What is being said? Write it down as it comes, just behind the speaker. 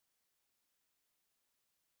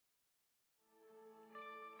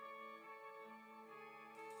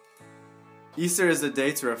Easter is a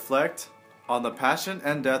day to reflect on the passion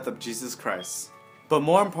and death of Jesus Christ, but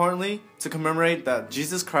more importantly, to commemorate that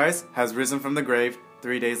Jesus Christ has risen from the grave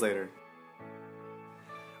 3 days later.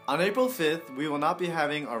 On April 5th, we will not be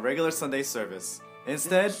having our regular Sunday service.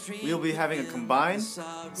 Instead, we will be having a combined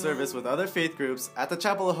service with other faith groups at the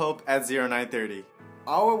Chapel of Hope at 0930.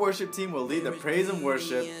 Our worship team will lead the praise and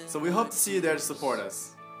worship, so we hope to see you there to support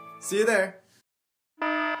us. See you there!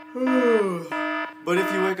 But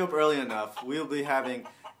if you wake up early enough, we will be having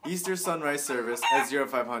Easter sunrise service at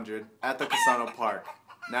 0500 at the Casano Park.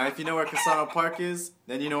 Now if you know where Casano Park is,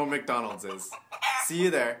 then you know where McDonald's is. See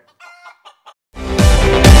you there!